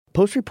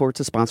Post Reports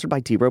is sponsored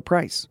by T. Rowe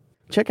Price.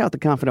 Check out The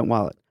Confident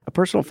Wallet, a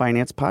personal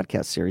finance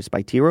podcast series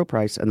by T. Rowe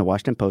Price and the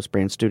Washington Post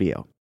brand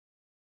studio.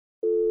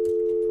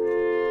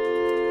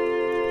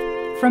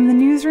 From the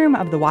newsroom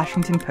of the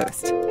Washington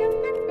Post.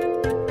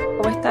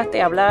 ¿Cómo estás? Te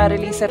habla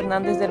Arelisa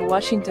Hernández del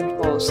Washington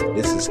Post.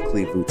 This is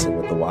Cleve Wootson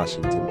with the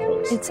Washington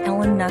Post. It's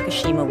Ellen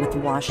Nakashima with the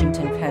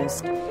Washington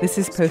Post. This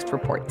is Post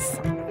Reports.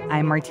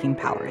 I'm Martine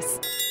Powers.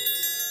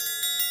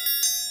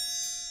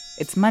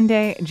 It's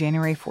Monday,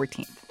 January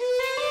 14th.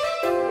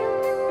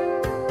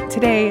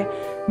 Today,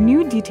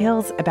 new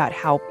details about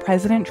how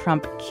President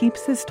Trump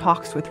keeps his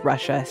talks with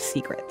Russia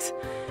secret,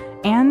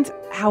 and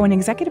how an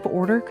executive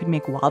order could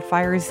make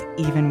wildfires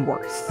even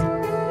worse.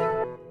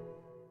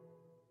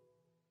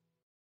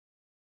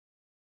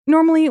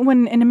 Normally,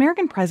 when an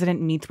American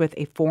president meets with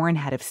a foreign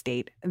head of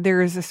state,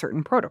 there's a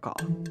certain protocol.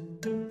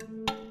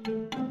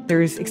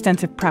 There's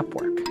extensive prep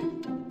work.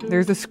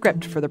 There's a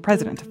script for the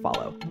president to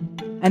follow.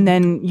 And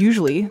then,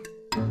 usually,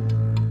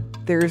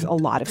 there's a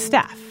lot of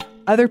staff.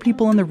 Other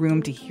people in the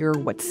room to hear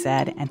what's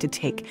said and to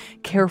take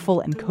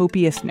careful and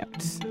copious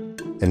notes.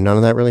 And none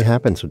of that really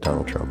happens with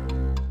Donald Trump.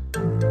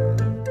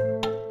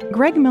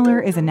 Greg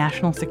Miller is a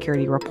national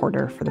security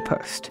reporter for The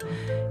Post.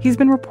 He's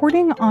been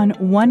reporting on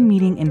one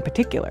meeting in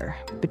particular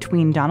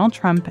between Donald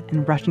Trump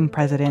and Russian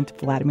President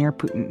Vladimir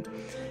Putin.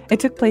 It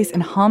took place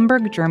in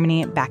Hamburg,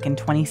 Germany, back in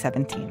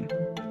 2017.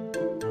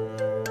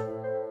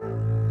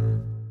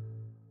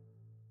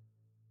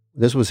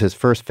 This was his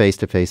first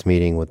face-to-face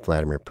meeting with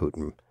Vladimir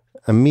Putin.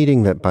 A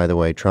meeting that, by the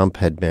way, Trump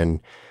had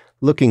been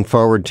looking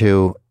forward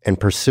to and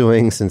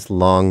pursuing since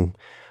long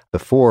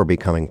before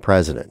becoming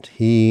president.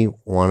 He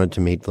wanted to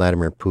meet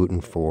Vladimir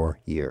Putin for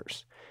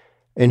years.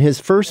 In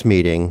his first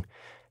meeting,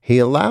 he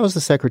allows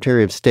the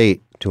Secretary of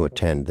State to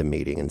attend the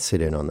meeting and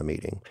sit in on the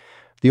meeting.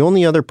 The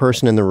only other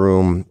person in the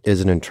room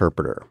is an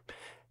interpreter.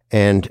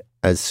 And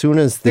as soon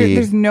as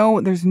there's no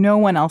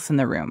one else in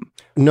the room.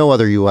 No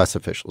other U.S.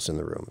 officials in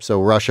the room.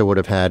 So Russia would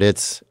have had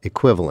its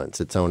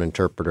equivalents, its own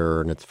interpreter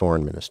and its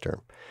foreign minister.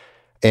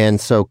 And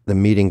so the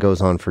meeting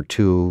goes on for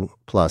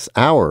 2+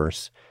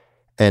 hours.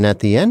 And at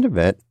the end of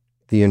it,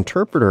 the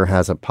interpreter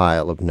has a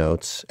pile of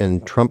notes.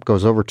 And Trump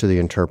goes over to the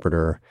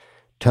interpreter,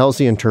 tells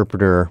the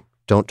interpreter,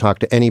 don't talk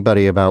to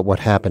anybody about what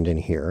happened in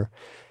here,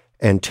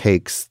 and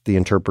takes the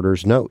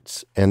interpreter's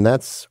notes. And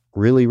that's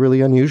really,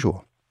 really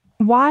unusual.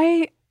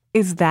 Why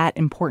is that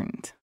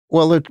important?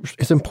 Well,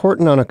 it's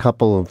important on a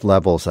couple of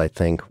levels, I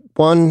think.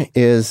 One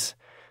is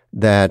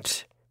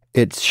that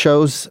it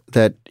shows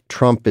that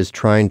Trump is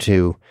trying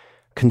to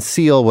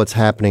conceal what's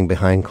happening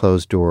behind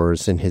closed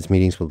doors in his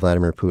meetings with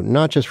Vladimir Putin,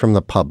 not just from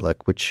the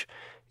public, which,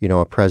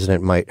 a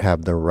president might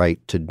have the right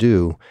to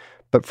do,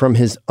 but from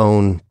his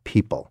own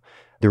people.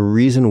 The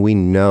reason we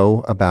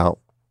know about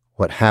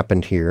what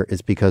happened here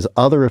is because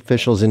other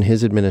officials in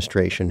his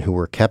administration who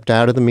were kept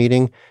out of the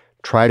meeting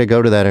try to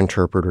go to that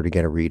interpreter to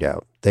get a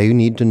readout. They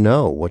need to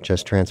know what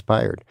just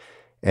transpired.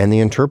 And the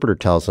interpreter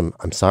tells them,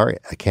 I'm sorry,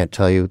 I can't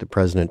tell you. The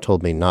president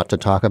told me not to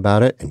talk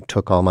about it and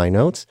took all my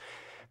notes.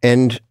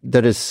 And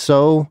that is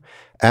so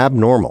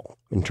abnormal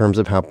in terms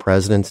of how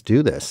presidents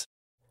do this.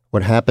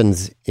 What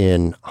happens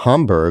in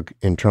Hamburg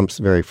in Trump's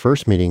very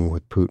first meeting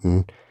with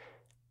Putin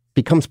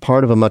becomes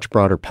part of a much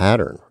broader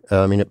pattern.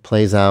 It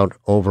plays out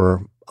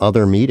over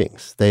other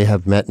meetings. They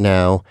have met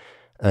now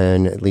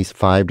in at least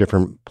 5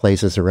 different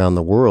places around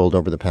the world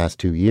over the past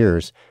 2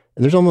 years.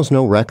 And there's almost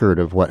no record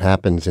of what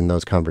happens in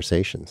those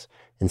conversations.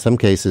 In some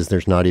cases,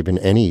 there's not even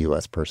any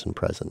U.S. person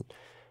present.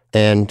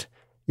 And,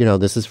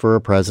 this is for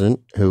a president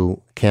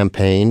who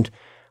campaigned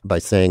by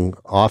saying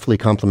awfully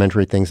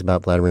complimentary things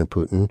about Vladimir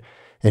Putin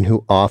and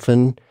who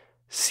often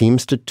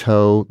seems to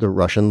toe the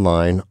Russian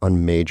line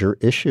on major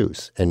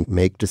issues and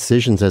make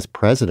decisions as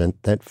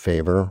president that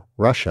favor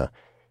Russia.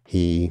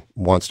 He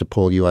wants to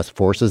pull U.S.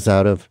 forces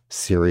out of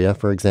Syria,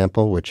 for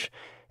example, which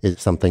is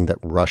something that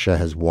Russia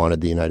has wanted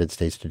the United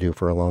States to do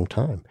for a long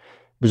time.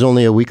 It was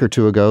only a week or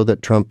two ago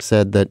that Trump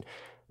said that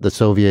the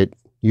Soviet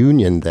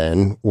Union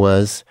then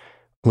was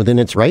within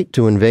its right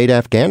to invade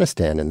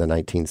Afghanistan in the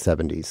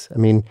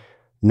 1970s.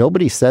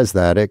 Nobody says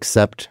that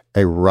except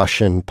a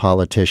Russian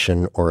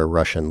politician or a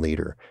Russian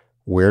leader.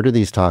 Where do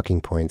these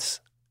talking points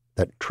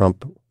that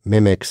Trump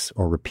mimics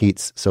or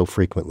repeats so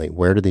frequently,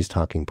 where do these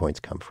talking points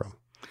come from?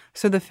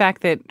 So the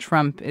fact that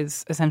Trump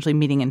is essentially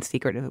meeting in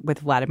secret with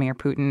Vladimir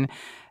Putin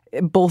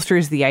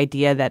bolsters the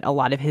idea that a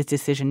lot of his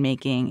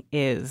decision-making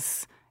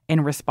is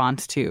in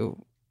response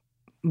to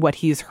what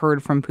he's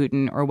heard from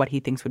Putin or what he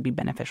thinks would be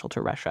beneficial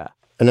to Russia.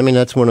 And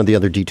that's one of the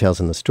other details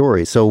in the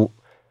story. So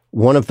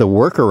one of the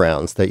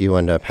workarounds that you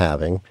end up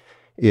having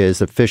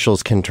is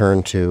officials can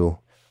turn to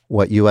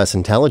what U.S.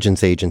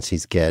 intelligence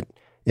agencies get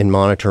in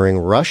monitoring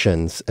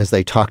Russians as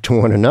they talk to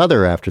one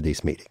another after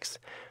these meetings.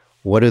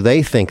 What do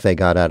they think they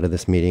got out of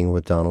this meeting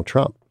with Donald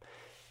Trump?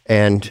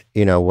 And,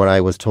 what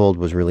I was told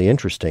was really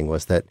interesting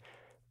was that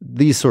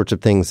these sorts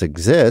of things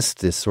exist,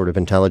 this sort of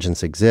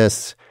intelligence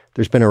exists.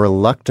 There's been a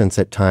reluctance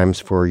at times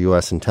for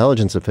U.S.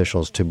 intelligence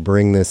officials to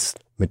bring this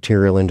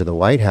material into the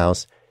White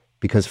House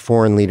because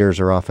foreign leaders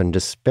are often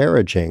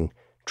disparaging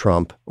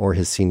Trump or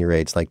his senior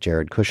aides like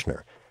Jared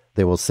Kushner.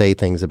 They will say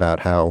things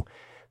about how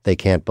they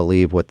can't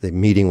believe what the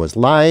meeting was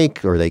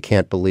like, or they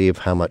can't believe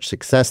how much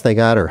success they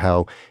got, or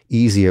how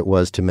easy it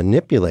was to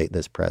manipulate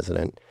this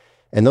president.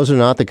 And those are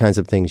not the kinds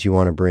of things you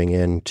want to bring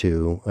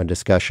into a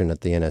discussion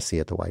at the NSC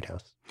at the White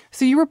House.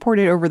 So you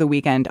reported over the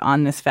weekend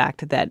on this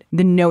fact that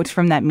the notes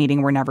from that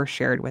meeting were never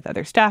shared with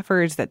other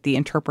staffers, that the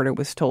interpreter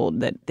was told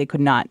that they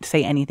could not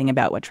say anything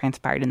about what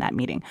transpired in that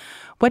meeting.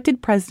 What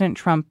did President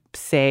Trump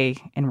say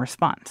in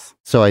response?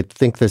 So I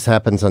think this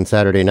happens on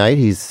Saturday night.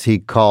 He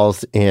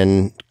calls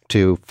in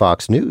to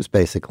Fox News,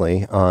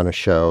 basically, on a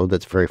show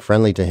that's very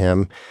friendly to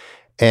him,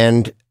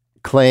 and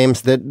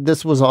claims that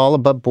this was all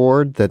above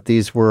board, that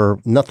these were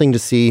nothing to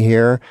see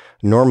here.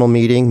 Normal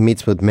meeting,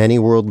 meets with many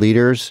world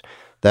leaders,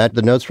 that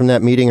the notes from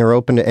that meeting are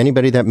open to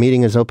anybody. That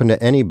meeting is open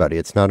to anybody.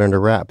 It's not under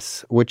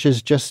wraps, which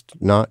is just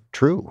not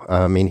true.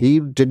 I mean, he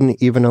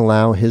didn't even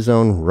allow his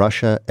own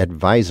Russia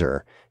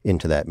advisor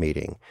into that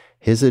meeting.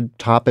 His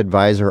top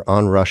advisor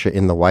on Russia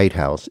in the White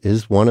House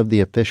is one of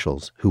the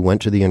officials who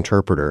went to the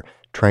interpreter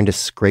trying to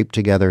scrape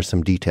together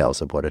some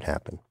details of what had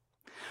happened.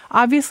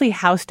 Obviously,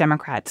 House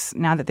Democrats,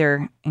 now that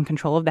they're in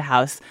control of the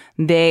House,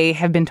 they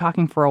have been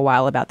talking for a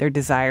while about their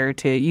desire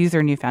to use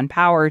their newfound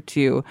power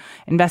to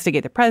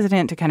investigate the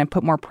president, to kind of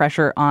put more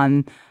pressure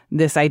on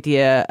this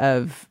idea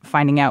of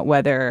finding out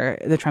whether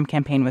the Trump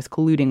campaign was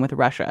colluding with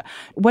Russia.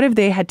 What have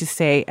they had to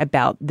say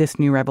about this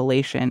new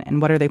revelation, and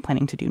what are they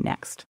planning to do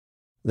next?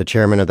 The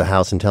chairman of the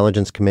House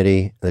Intelligence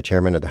Committee, the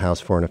chairman of the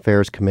House Foreign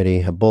Affairs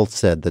Committee have both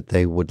said that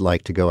they would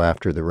like to go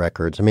after the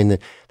records. I mean, the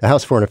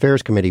House Foreign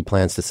Affairs Committee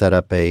plans to set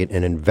up an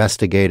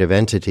investigative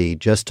entity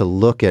just to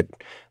look at,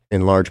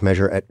 in large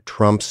measure, at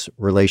Trump's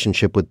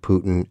relationship with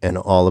Putin and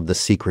all of the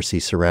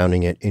secrecy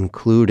surrounding it,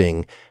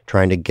 including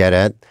trying to get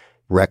at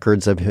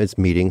records of his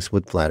meetings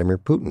with Vladimir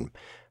Putin.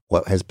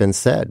 What has been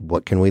said?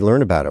 What can we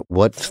learn about it?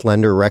 What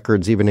slender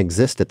records even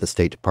exist at the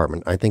State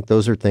Department? I think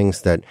those are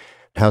things that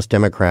House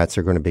Democrats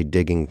are going to be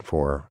digging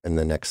for in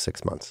the next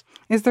 6 months.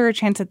 Is there a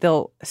chance that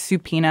they'll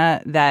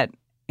subpoena that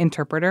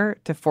interpreter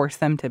to force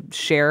them to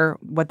share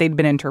what they'd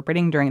been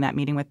interpreting during that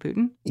meeting with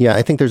Putin? Yeah,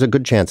 I think there's a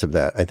good chance of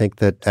that. I think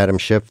that Adam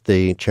Schiff,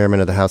 the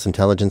chairman of the House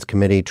Intelligence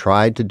Committee,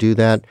 tried to do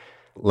that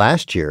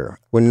last year.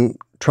 When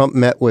Trump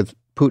met with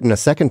Putin a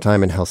second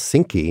time in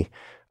Helsinki,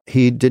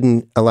 he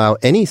didn't allow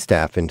any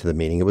staff into the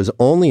meeting. It was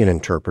only an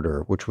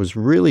interpreter, which was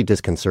really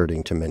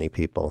disconcerting to many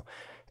people.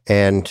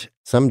 And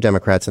some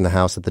Democrats in the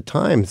House at the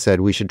time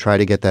said we should try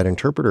to get that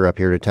interpreter up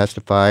here to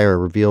testify or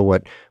reveal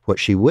what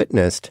she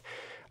witnessed.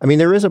 I mean,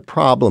 there is a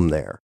problem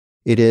there.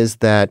 It is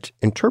that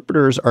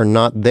interpreters are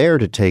not there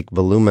to take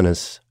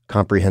voluminous,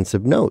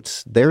 comprehensive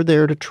notes. They're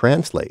there to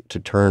translate, to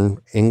turn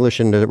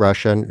English into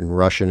Russian and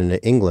Russian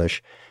into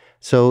English.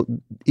 So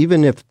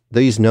even if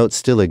these notes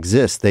still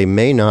exist, they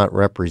may not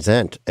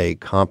represent a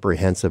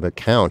comprehensive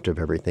account of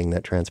everything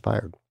that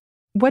transpired.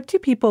 What do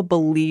people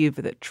believe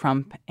that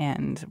Trump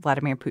and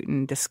Vladimir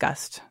Putin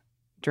discussed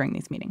during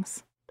these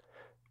meetings?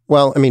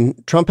 Well, I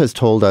mean, Trump has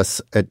told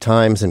us at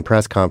times in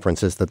press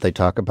conferences that they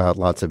talk about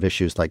lots of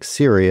issues like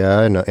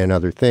Syria and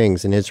other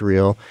things in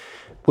Israel,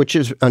 which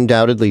is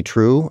undoubtedly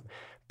true.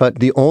 But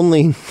the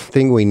only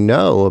thing we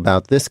know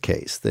about this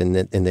case in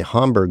the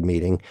Hamburg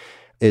meeting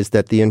is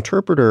that the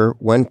interpreter,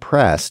 when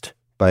pressed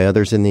by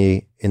others in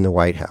the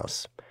White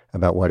House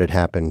about what had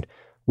happened,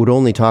 would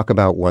only talk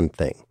about one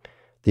thing.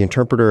 The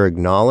interpreter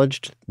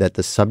acknowledged that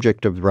the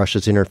subject of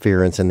Russia's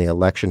interference in the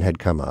election had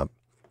come up,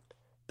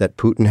 that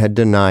Putin had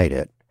denied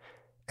it,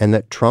 and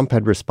that Trump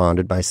had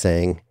responded by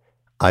saying,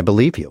 I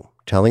believe you,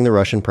 telling the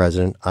Russian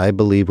president, I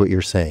believe what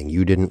you're saying.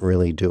 You didn't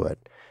really do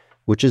it,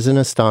 which is an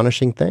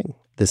astonishing thing.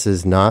 This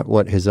is not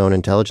what his own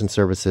intelligence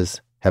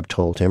services have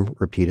told him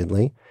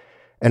repeatedly.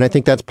 And I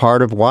think that's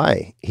part of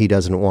why he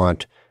doesn't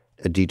want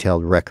a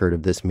detailed record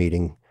of this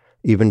meeting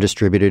even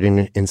distributed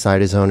inside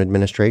his own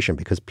administration,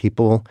 because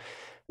people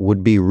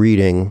would be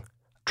reading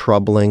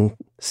troubling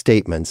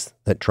statements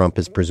that Trump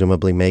is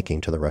presumably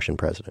making to the Russian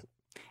president.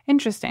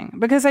 Interesting,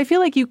 because I feel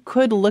like you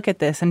could look at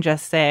this and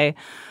just say,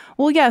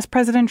 well, yes,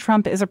 President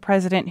Trump is a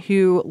president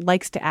who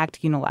likes to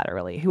act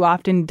unilaterally, who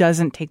often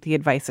doesn't take the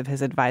advice of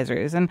his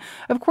advisors. And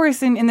of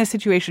course, in this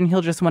situation, he'll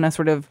just want to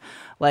sort of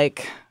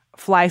like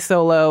fly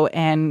solo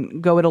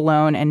and go it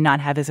alone and not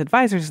have his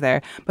advisors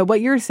there. But what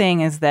you're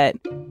saying is that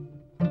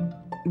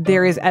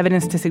there is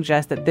evidence to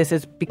suggest that this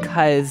is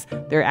because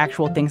there are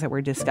actual things that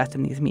were discussed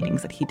in these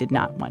meetings that he did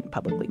not want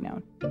publicly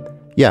known.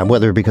 Yeah,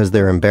 whether because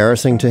they're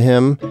embarrassing to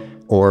him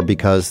or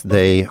because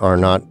they are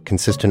not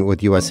consistent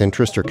with U.S.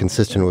 interest or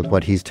consistent with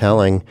what he's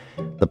telling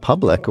the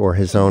public or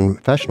his own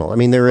professional. I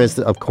mean, there is,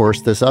 of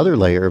course, this other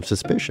layer of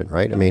suspicion,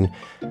 right? I mean,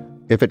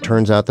 if it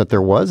turns out that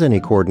there was any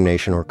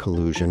coordination or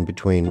collusion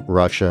between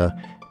Russia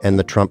and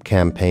the Trump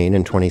campaign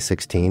in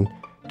 2016,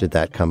 did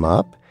that come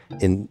up?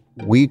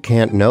 We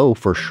can't know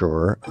for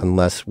sure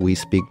unless we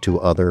speak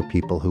to other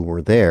people who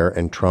were there,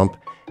 and Trump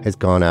has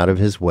gone out of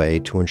his way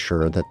to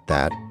ensure that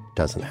that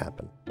doesn't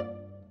happen.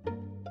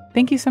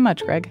 Thank you so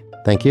much, Greg.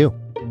 Thank you.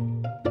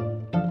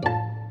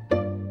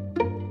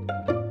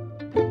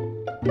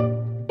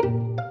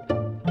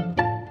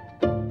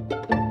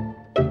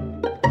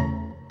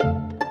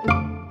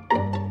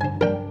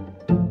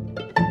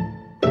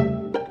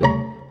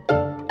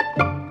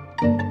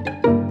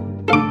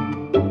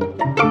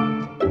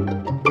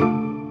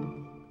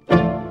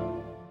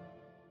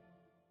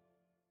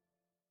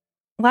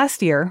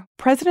 Last year,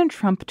 President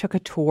Trump took a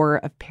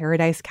tour of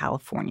Paradise,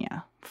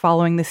 California,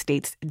 following the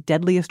state's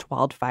deadliest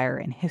wildfire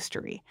in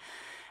history.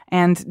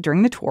 And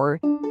during the tour,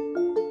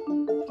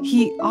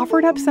 he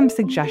offered up some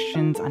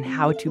suggestions on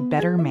how to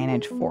better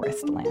manage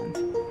forest land.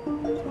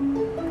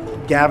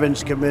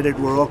 Gavin's committed,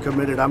 we're all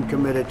committed, I'm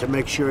committed to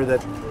make sure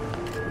that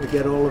we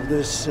get all of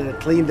this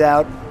cleaned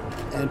out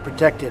and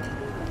protected.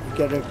 We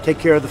got to take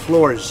care of the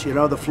floors,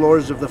 the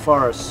floors of the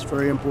forests,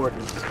 very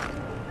important.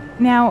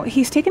 Now,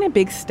 he's taken a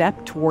big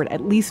step toward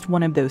at least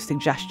one of those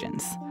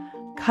suggestions,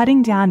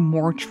 cutting down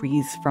more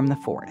trees from the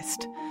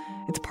forest.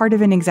 It's part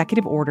of an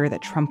executive order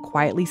that Trump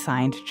quietly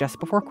signed just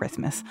before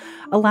Christmas,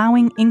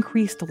 allowing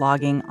increased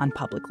logging on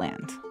public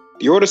land.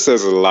 The order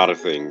says a lot of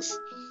things.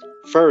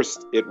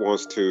 First, it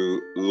wants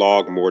to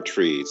log more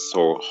trees,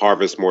 so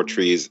harvest more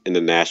trees in the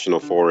national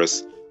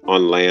forest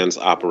on lands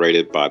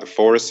operated by the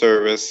Forest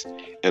Service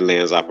and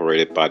lands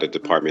operated by the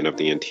Department of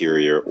the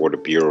Interior or the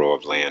Bureau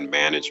of Land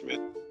Management.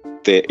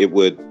 That it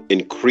would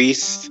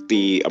increase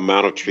the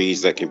amount of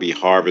trees that can be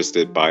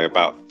harvested by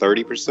about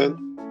 30%.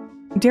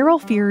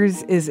 Darryl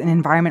Fears is an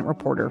environment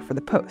reporter for The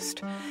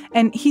Post,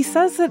 and he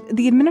says that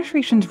the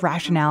administration's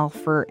rationale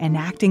for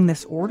enacting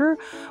this order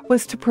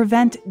was to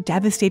prevent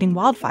devastating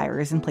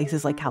wildfires in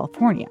places like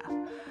California.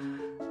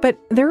 But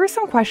there are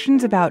some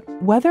questions about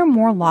whether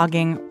more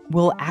logging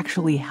will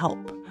actually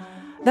help.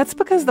 That's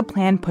because the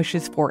plan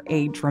pushes for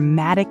a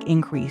dramatic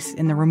increase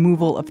in the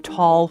removal of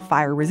tall,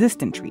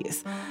 fire-resistant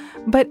trees.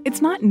 But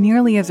it's not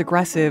nearly as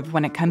aggressive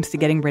when it comes to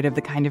getting rid of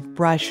the kind of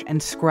brush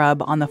and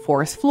scrub on the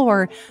forest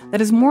floor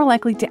that is more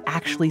likely to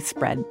actually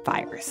spread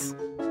fires.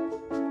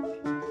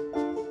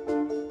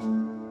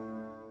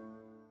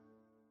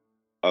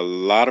 A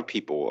lot of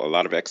people, a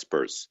lot of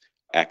experts,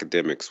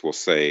 academics will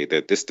say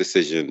that this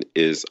decision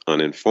is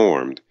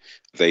uninformed.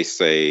 They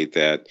say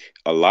that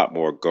a lot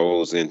more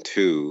goes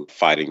into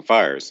fighting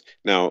fires.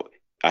 Now,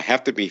 I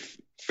have to be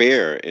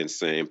fair in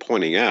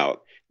pointing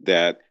out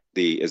that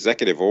the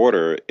executive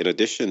order, in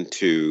addition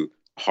to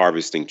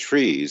harvesting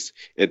trees,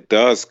 it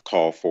does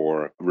call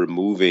for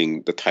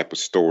removing the type of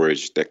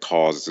storage that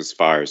causes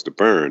fires to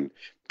burn.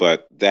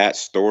 But that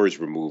storage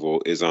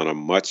removal is on a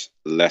much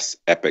less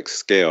epic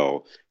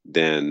scale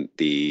than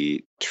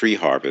the tree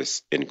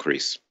harvest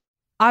increase.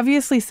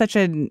 Obviously, such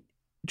a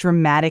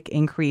dramatic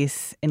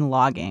increase in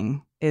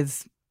logging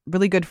is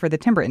really good for the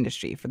timber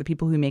industry, for the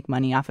people who make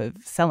money off of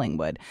selling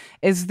wood.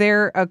 Is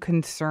there a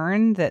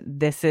concern that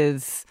this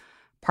is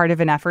part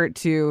of an effort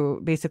to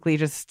basically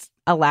just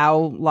allow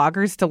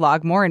loggers to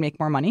log more and make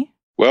more money?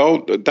 Well,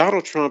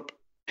 Donald Trump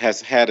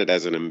has had it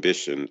as an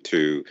ambition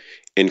to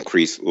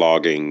increase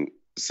logging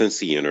since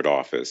he entered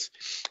office.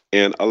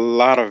 And a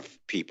lot of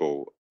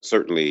people,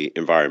 certainly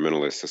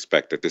environmentalists,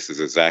 suspect that this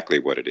is exactly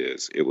what it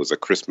is. It was a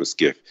Christmas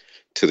gift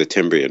to the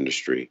timber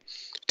industry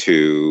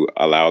to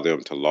allow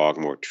them to log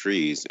more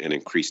trees and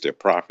increase their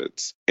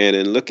profits. And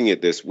in looking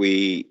at this,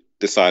 we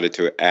decided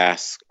to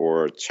ask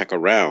or check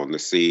around to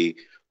see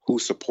who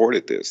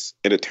supported this.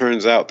 And it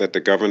turns out that the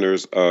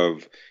governors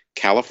of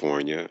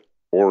California,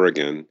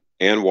 Oregon,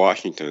 and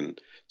Washington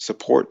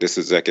support this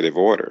executive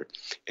order.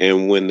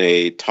 And when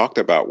they talked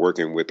about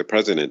working with the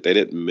president, they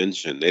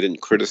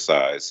didn't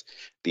criticize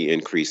the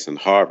increase in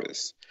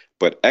harvest.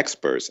 But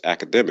experts,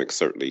 academics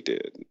certainly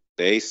did.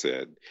 They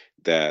said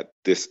that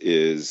this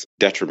is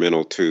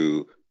detrimental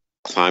to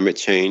climate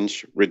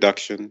change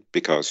reduction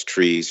because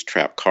trees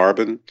trap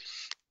carbon,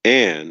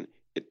 and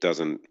it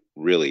doesn't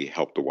really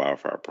help the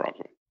wildfire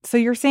problem. So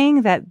you're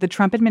saying that the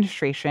Trump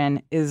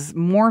administration is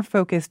more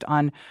focused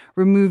on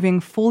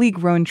removing fully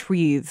grown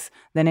trees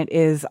than it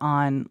is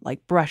on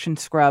brush and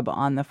scrub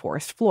on the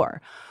forest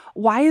floor.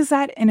 Why is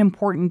that an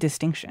important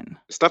distinction?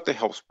 Stuff that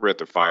helps spread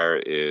the fire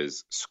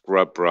is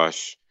scrub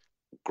brush,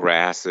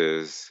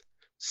 grasses,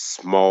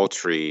 small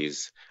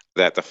trees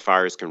that the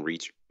fires can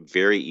reach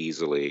very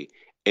easily.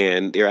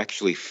 And they're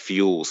actually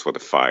fuels for the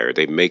fire.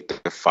 They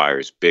make the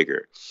fires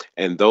bigger.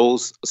 And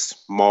those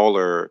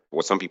smaller,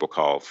 what some people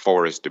call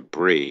forest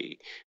debris,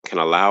 can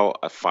allow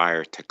a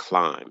fire to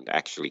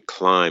actually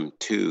climb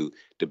to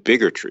the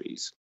bigger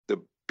trees. The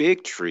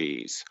big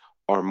trees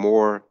are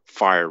more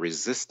fire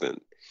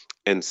resistant.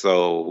 And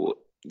so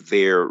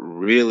they're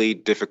really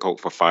difficult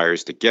for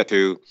fires to get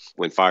to.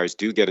 When fires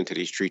do get into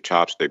these tree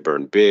tops, they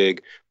burn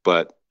big,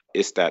 but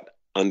it's that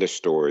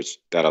understorage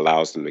that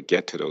allows them to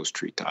get to those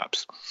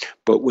treetops.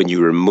 But when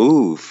you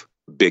remove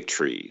big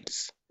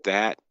trees,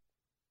 that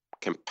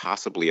can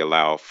possibly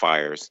allow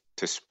fires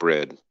to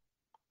spread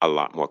a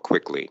lot more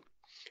quickly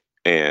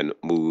and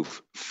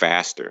move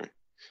faster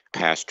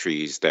past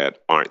trees that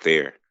aren't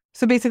there.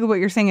 So basically what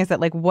you're saying is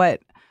that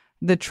what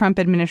the Trump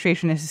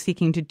administration is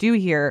seeking to do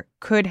here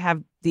could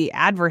have the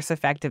adverse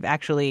effect of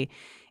actually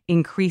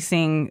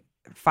increasing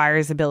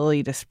fire's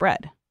ability to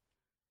spread.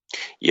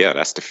 Yeah,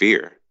 that's the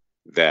fear.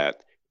 That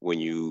when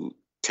you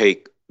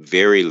take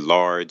very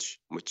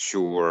large,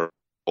 mature,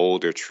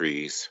 older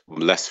trees,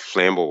 less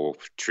flammable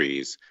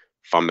trees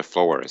from the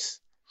forest,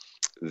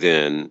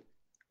 then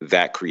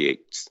that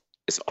creates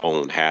its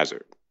own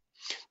hazard.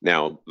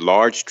 Now,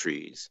 large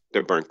trees,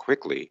 they burn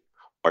quickly,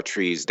 are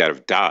trees that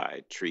have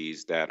died,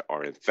 trees that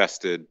are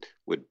infested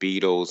with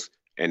beetles,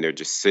 and they're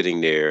just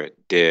sitting there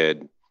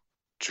dead,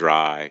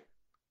 dry,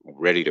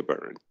 ready to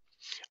burn.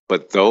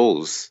 But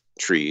those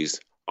trees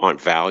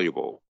aren't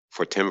valuable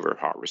for timber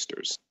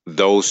harvesters.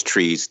 Those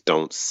trees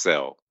don't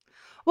sell.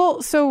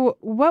 Well, so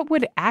what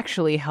would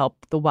actually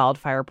help the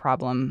wildfire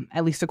problem,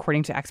 at least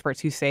according to experts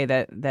who say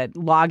that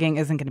logging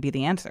isn't going to be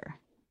the answer?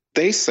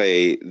 They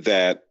say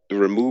that the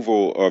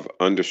removal of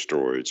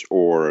understorage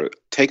or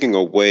taking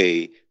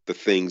away the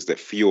things that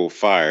fuel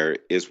fire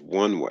is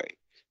one way.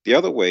 The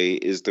other way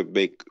is to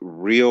make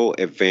real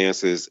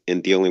advances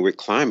in dealing with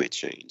climate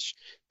change,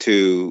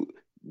 to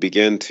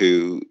begin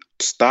to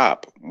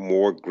stop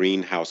more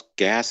greenhouse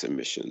gas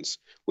emissions,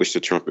 which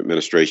the Trump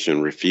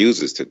administration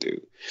refuses to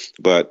do.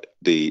 But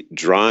the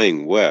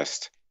drying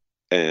West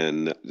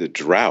and the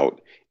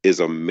drought is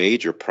a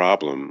major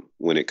problem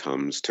when it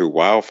comes to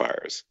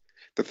wildfires.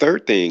 The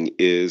third thing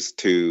is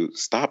to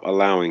stop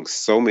allowing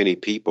so many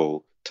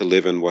people to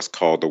live in what's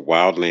called the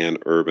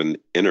wildland-urban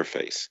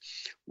interface,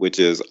 which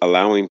is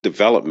allowing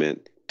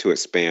development to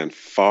expand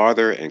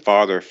farther and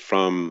farther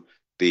from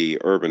the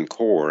urban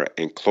core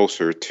and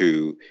closer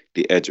to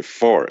the edge of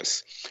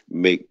forests,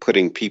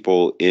 putting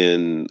people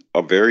in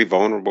a very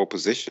vulnerable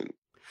position.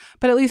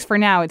 But at least for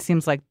now, it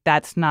seems like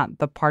that's not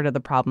the part of the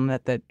problem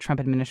that the Trump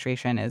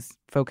administration is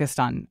focused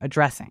on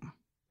addressing.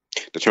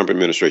 The Trump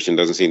administration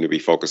doesn't seem to be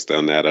focused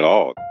on that at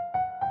all.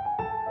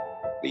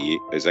 The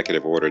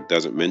executive order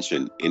doesn't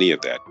mention any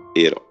of that.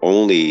 It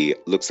only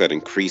looks at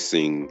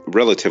increasing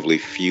relatively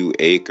few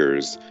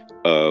acres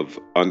of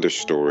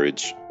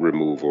understorage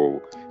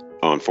removal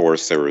on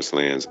Forest Service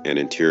lands and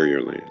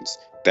interior lands.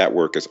 That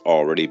work is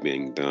already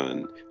being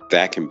done.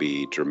 That can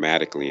be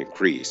dramatically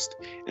increased.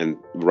 And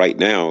right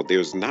now,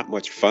 there's not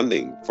much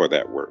funding for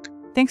that work.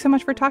 Thanks so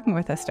much for talking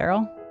with us,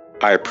 Darryl.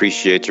 I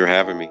appreciate your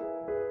having me.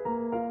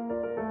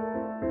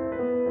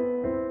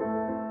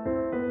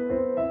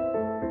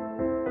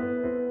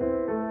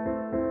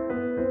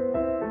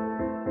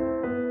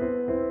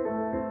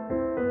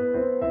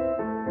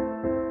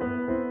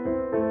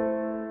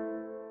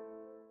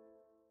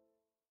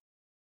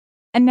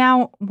 And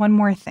now, one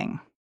more thing.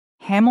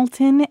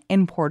 Hamilton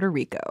in Puerto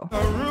Rico.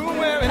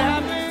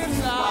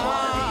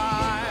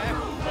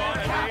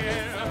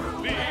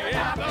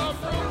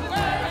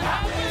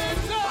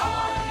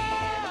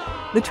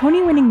 The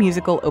Tony-winning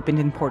musical opened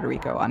in Puerto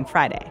Rico on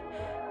Friday.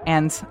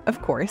 And,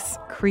 of course,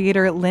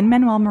 creator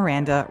Lin-Manuel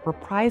Miranda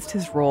reprised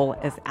his role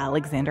as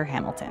Alexander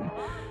Hamilton.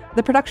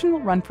 The production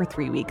will run for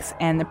 3 weeks,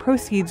 and the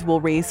proceeds will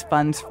raise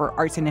funds for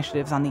arts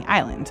initiatives on the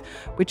island,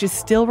 which is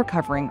still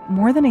recovering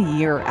more than a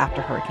year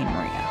after Hurricane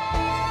Maria.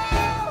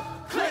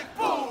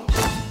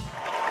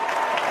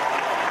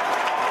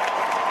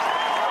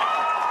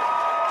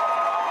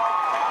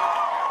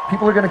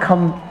 People are going to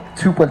come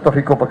to Puerto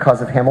Rico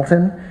because of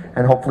Hamilton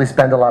and hopefully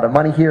spend a lot of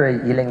money here,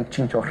 eating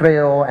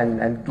chinchorreo,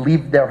 and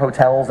leave their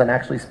hotels and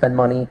actually spend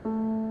money.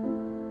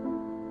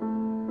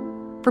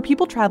 For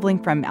people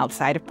traveling from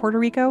outside of Puerto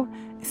Rico,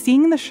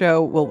 seeing the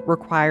show will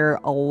require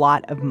a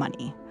lot of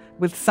money,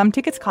 with some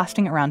tickets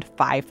costing around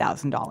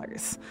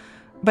 $5,000.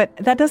 But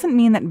that doesn't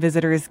mean that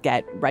visitors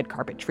get red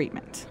carpet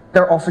treatment.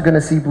 They're also going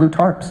to see blue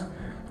tarps.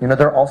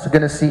 They're also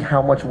going to see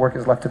how much work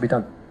is left to be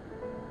done.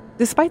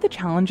 Despite the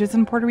challenges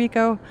in Puerto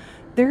Rico,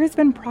 there has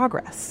been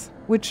progress,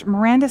 which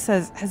Miranda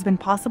says has been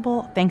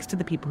possible thanks to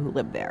the people who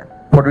live there.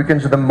 Puerto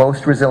Ricans are the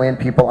most resilient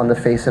people on the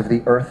face of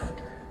the earth.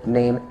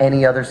 Name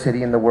any other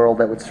city in the world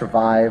that would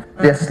survive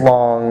this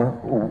long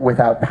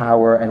without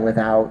power and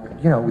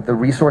without, the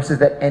resources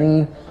that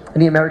any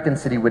American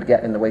city would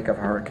get in the wake of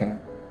a hurricane.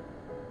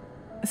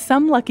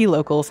 Some lucky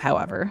locals,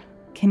 however,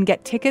 can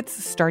get tickets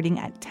starting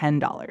at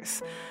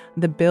 $10,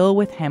 the bill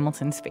with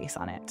Hamilton's face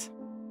on it.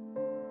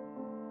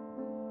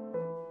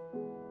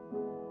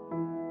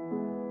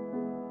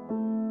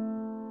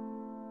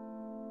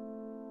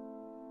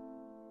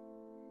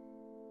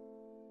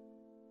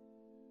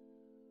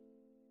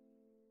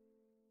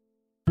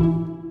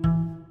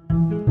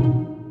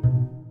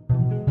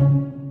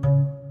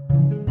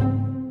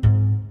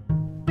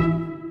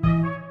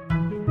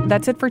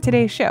 That's it for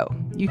today's show.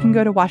 You can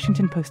go to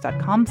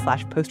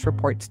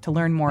WashingtonPost.com/postreports to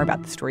learn more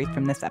about the stories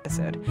from this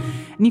episode.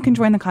 And you can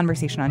join the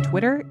conversation on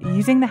Twitter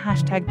using the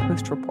hashtag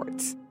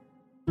 #postreports.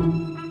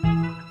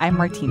 I'm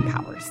Martine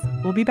Powers.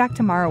 We'll be back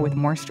tomorrow with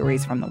more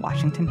stories from the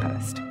Washington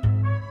Post.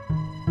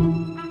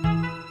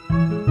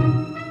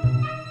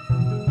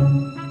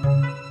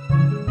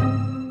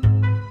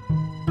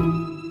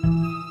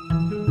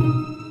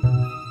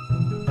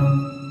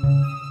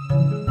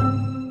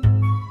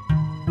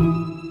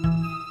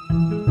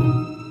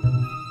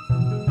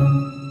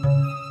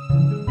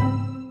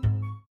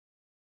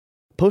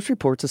 Post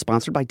Reports is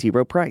sponsored by T.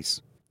 Rowe Price.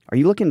 Are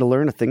you looking to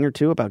learn a thing or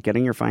two about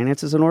getting your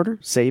finances in order,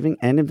 saving,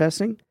 and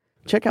investing?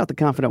 Check out The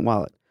Confident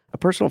Wallet, a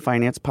personal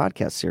finance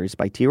podcast series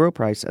by T. Rowe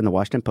Price and the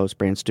Washington Post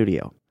brand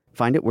studio.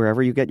 Find it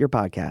wherever you get your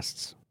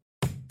podcasts.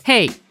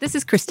 Hey, this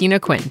is Christina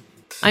Quinn.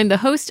 I'm the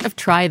host of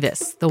Try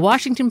This, the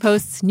Washington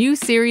Post's new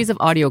series of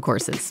audio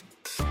courses.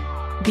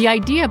 The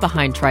idea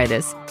behind Try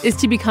This is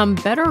to become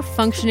better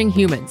functioning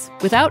humans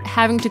without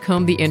having to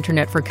comb the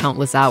internet for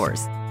countless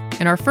hours.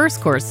 In our first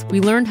course,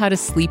 we learned how to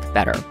sleep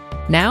better.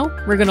 Now,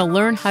 we're going to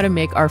learn how to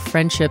make our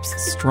friendships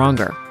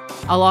stronger.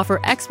 I'll offer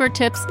expert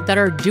tips that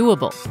are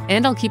doable,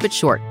 and I'll keep it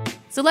short.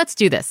 So let's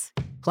do this.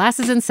 Class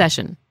is in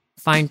session.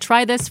 Find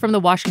Try This from the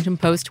Washington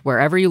Post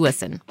wherever you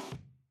listen.